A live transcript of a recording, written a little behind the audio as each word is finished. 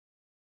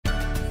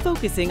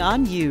Focusing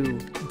on you.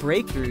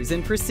 Breakthroughs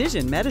in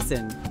precision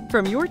medicine.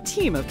 From your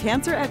team of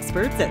cancer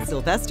experts at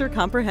Sylvester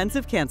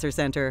Comprehensive Cancer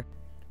Center.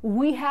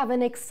 We have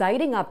an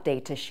exciting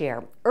update to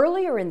share.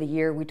 Earlier in the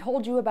year, we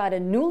told you about a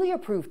newly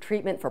approved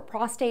treatment for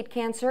prostate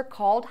cancer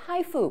called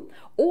HIFU,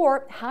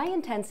 or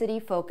high-intensity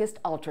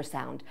focused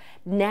ultrasound.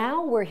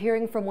 Now we're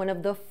hearing from one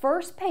of the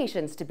first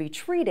patients to be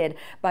treated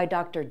by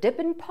Dr.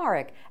 Dipen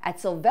Parekh at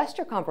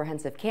Sylvester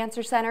Comprehensive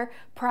Cancer Center,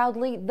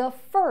 proudly the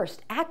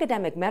first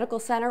academic medical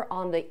center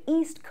on the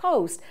East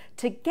Coast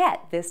to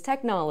get this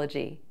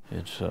technology.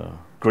 It's a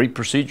great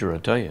procedure, I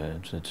tell you.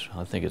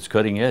 I think it's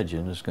cutting edge,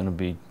 and it's going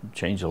to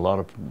change a lot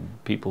of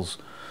people's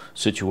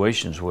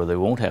situations where they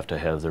won't have to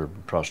have their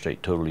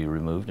prostate totally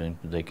removed and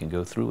they can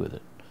go through with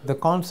it. The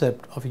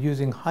concept of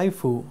using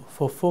HIFU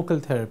for focal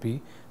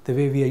therapy, the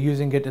way we are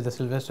using it at the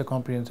Sylvester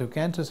Comprehensive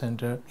Cancer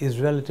Center, is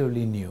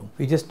relatively new.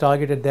 We just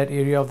targeted that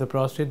area of the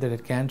prostate that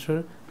had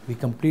cancer, we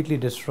completely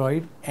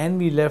destroyed, and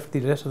we left the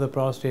rest of the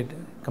prostate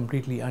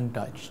completely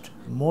untouched.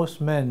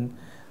 Most men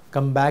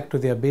come back to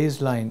their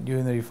baseline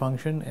urinary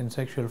function and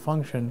sexual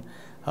function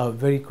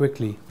very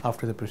quickly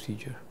after the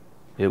procedure.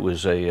 It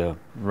was a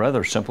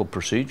rather simple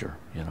procedure.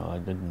 You know, I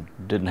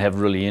didn't have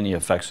really any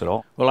effects at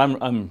all. Well,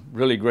 I'm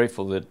really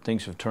grateful that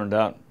things have turned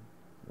out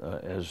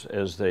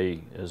as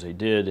they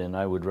did, and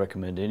I would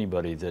recommend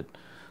anybody that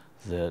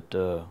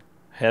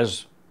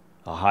has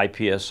a high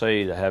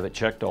PSA to have it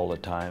checked all the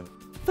time.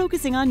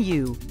 Focusing on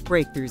you.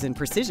 Breakthroughs in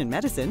precision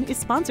medicine is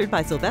sponsored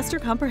by Sylvester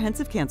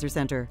Comprehensive Cancer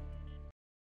Center.